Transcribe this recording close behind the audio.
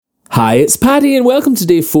Hi, it's Paddy and welcome to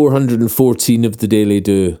day 414 of the Daily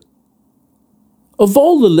Do. Of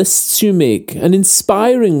all the lists you make, an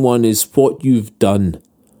inspiring one is what you've done.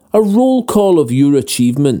 A roll call of your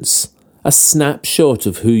achievements, a snapshot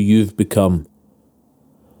of who you've become.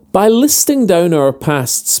 By listing down our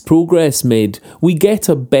past's progress made, we get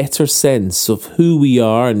a better sense of who we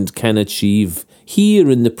are and can achieve, here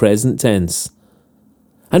in the present tense.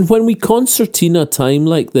 And when we concertina time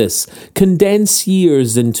like this, condense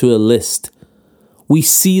years into a list, we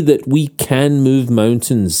see that we can move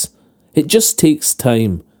mountains. It just takes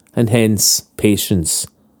time, and hence patience.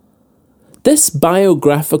 This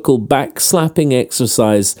biographical backslapping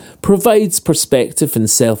exercise provides perspective and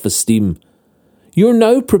self-esteem. You're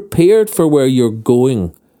now prepared for where you're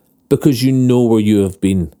going, because you know where you have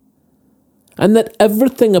been. And that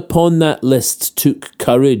everything upon that list took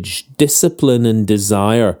courage, discipline and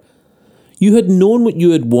desire. You had known what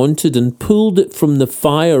you had wanted and pulled it from the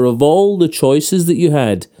fire of all the choices that you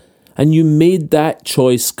had, and you made that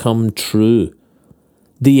choice come true.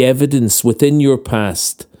 The evidence within your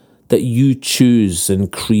past that you choose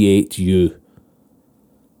and create you.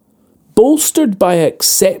 Bolstered by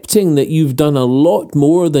accepting that you've done a lot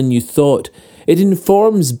more than you thought, it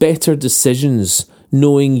informs better decisions,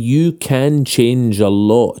 knowing you can change a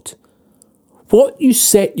lot. What you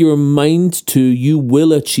set your mind to, you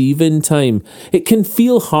will achieve in time. It can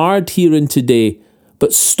feel hard here and today,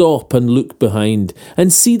 but stop and look behind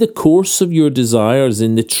and see the course of your desires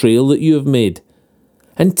in the trail that you have made.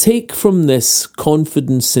 And take from this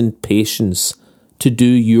confidence and patience to do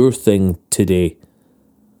your thing today.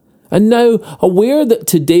 And now, aware that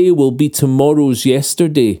today will be tomorrow's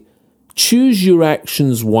yesterday, choose your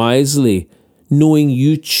actions wisely, knowing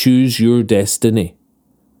you choose your destiny.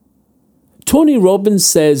 Tony Robbins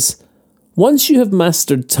says, once you have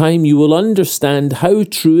mastered time, you will understand how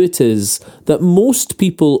true it is that most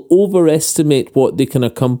people overestimate what they can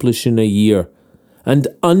accomplish in a year and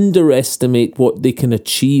underestimate what they can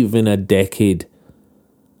achieve in a decade.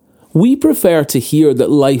 We prefer to hear that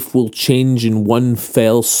life will change in one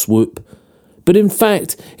fell swoop, but in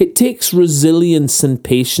fact, it takes resilience and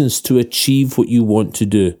patience to achieve what you want to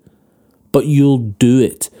do. But you'll do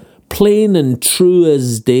it, plain and true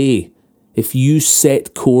as day, if you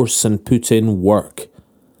set course and put in work.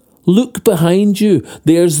 Look behind you,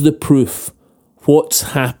 there's the proof.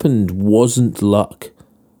 What's happened wasn't luck.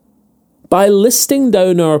 By listing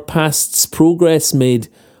down our past's progress made,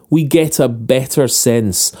 we get a better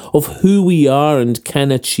sense of who we are and can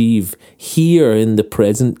achieve here in the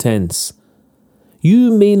present tense.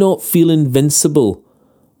 You may not feel invincible,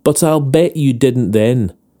 but I'll bet you didn't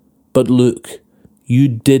then. But look, you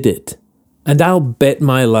did it. And I'll bet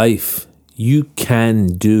my life you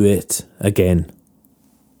can do it again.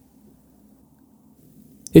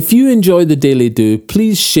 If you enjoy the Daily Do,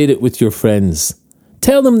 please share it with your friends.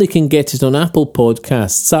 Tell them they can get it on Apple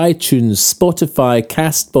Podcasts, iTunes, Spotify,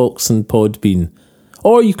 Castbox and Podbean.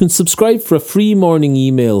 Or you can subscribe for a free morning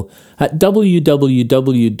email at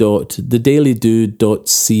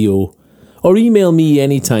www.thedailydo.co. Or email me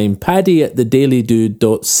anytime,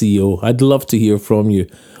 paddy@thedailydo.co. I'd love to hear from you.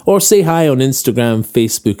 Or say hi on Instagram,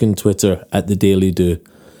 Facebook and Twitter @The Daily Do.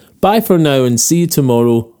 Bye for now and see you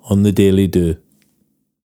tomorrow on The Daily Do.